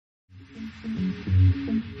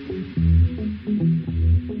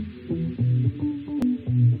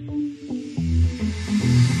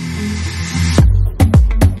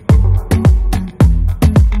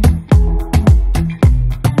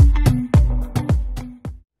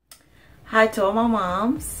Hi to all my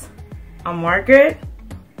moms. I'm Margaret,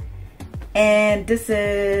 and this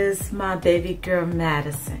is my baby girl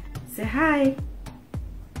Madison. Say hi.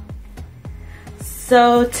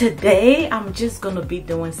 So today I'm just gonna be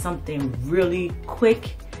doing something really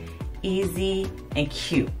quick, easy, and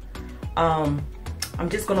cute. I'm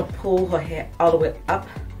just gonna pull her hair all the way up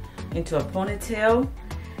into a ponytail,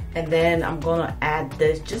 and then I'm gonna add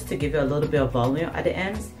this just to give it a little bit of volume at the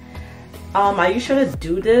ends. I usually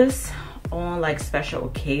do this on like special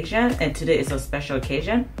occasion, and today is a special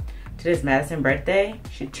occasion. Today's Madison's birthday.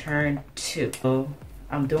 She turned 2. So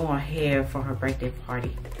I'm doing her hair for her birthday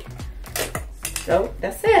party. So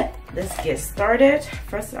that's it. Let's get started.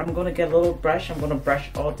 First, I'm gonna get a little brush. I'm gonna brush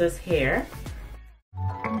all this hair.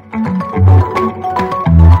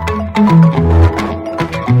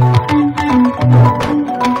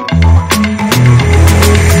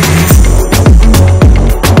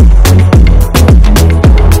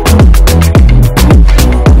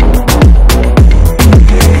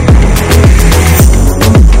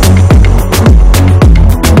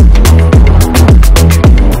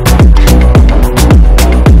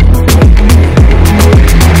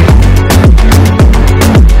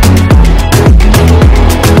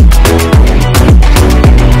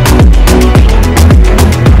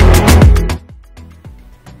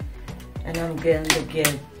 And I'm going to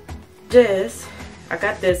get this. I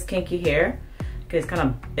got this kinky hair because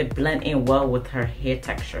it blend in well with her hair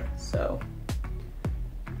texture. So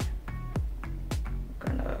I'm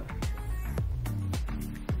gonna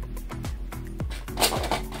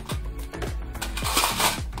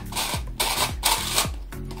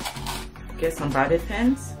get some bobby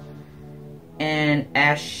pins, and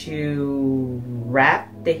as you wrap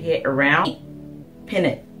the hair around, pin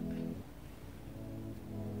it.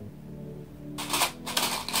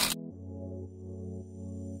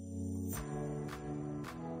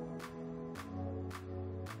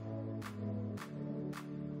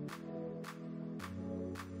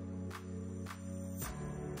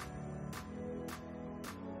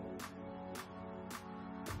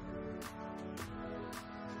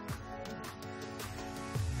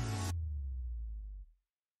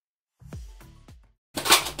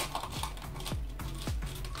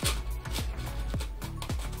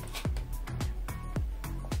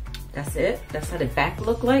 That's it. That's how the back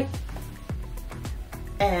look like.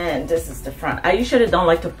 And this is the front. I usually don't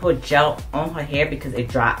like to put gel on her hair because it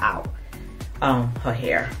dry out her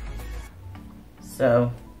hair.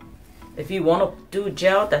 So if you want to do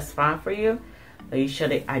gel, that's fine for you. But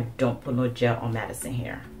usually I don't put no gel on Madison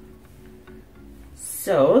hair.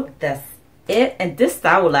 So that's it. And this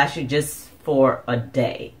style will last you just for a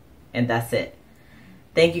day. And that's it.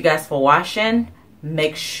 Thank you guys for watching.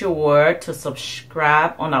 Make sure to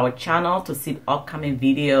subscribe on our channel to see the upcoming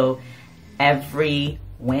video every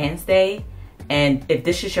Wednesday. And if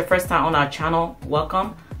this is your first time on our channel,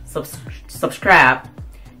 welcome. Subscribe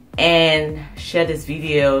and share this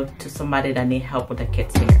video to somebody that need help with their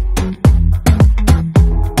kids' hair.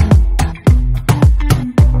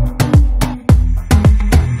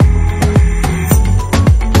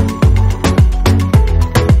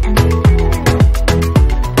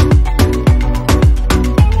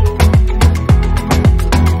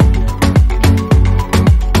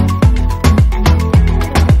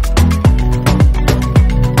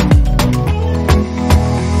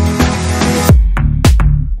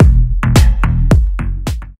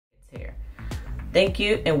 Thank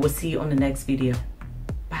you, and we'll see you on the next video.